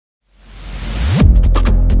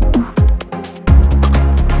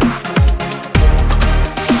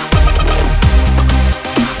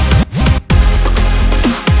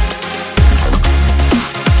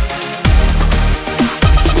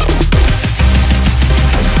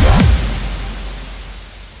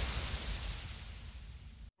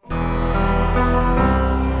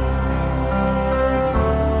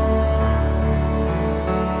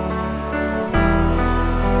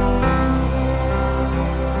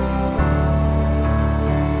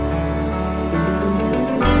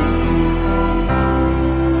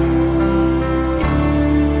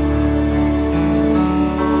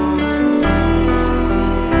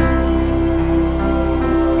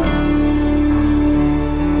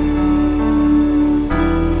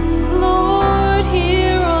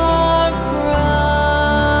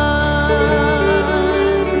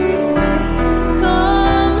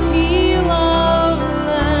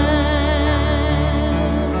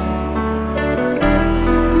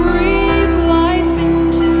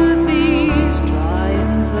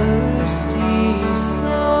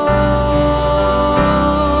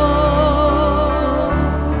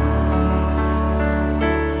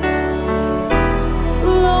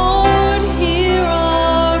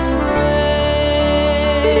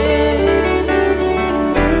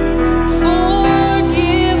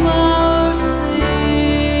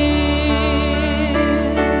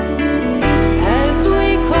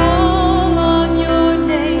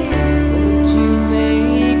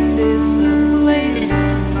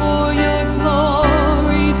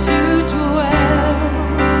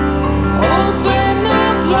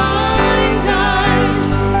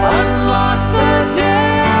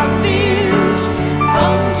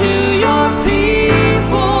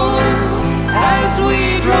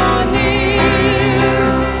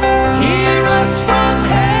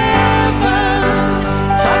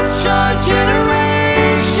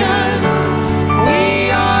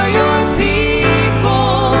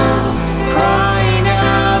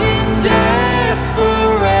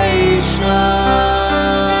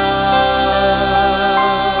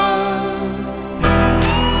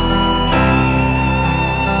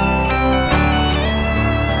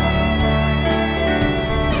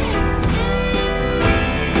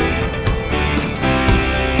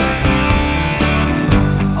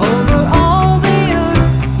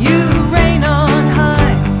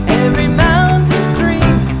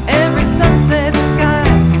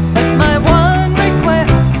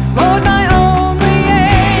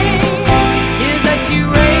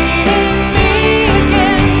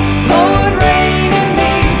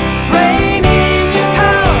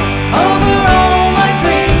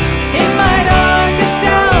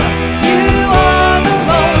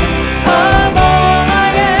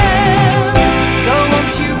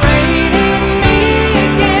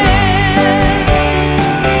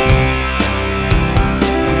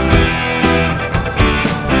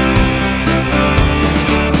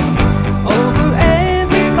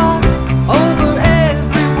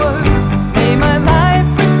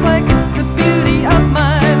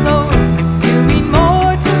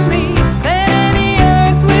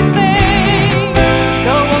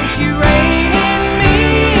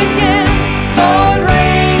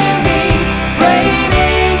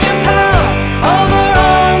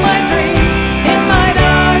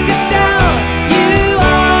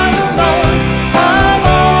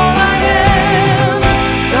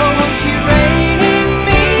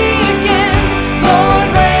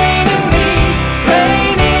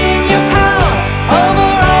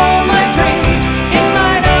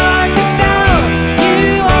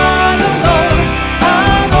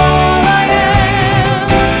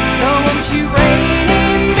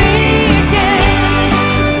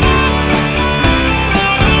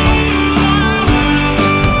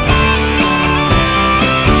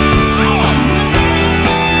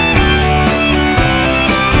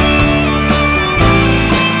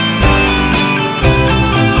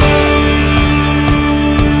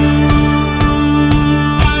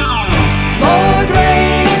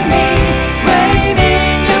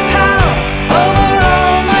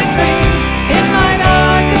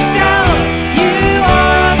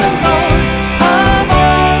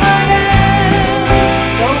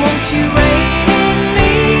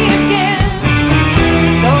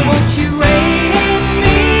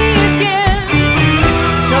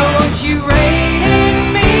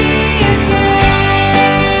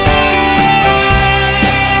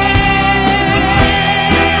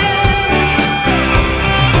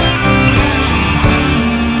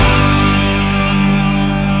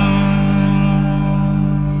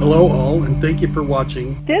Hello all, and thank you for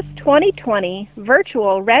watching this 2020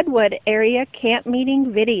 virtual Redwood area camp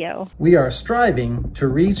meeting video. We are striving to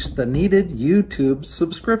reach the needed YouTube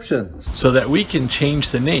subscriptions so that we can change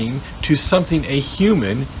the name to something a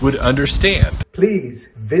human would understand. Please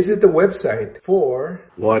visit the website for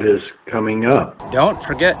what is coming up. Don't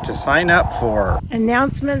forget to sign up for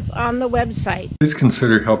announcements on the website. Please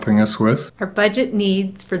consider helping us with our budget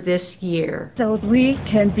needs for this year, so we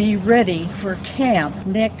can be ready for camp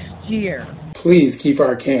next year. Please keep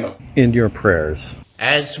our camp in your prayers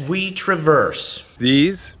as we traverse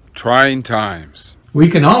these trying times. We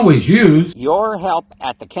can always use your help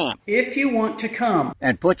at the camp if you want to come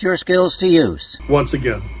and put your skills to use. Once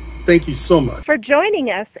again, thank you so much for joining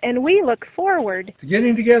us, and we look forward to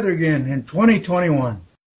getting together again in 2021.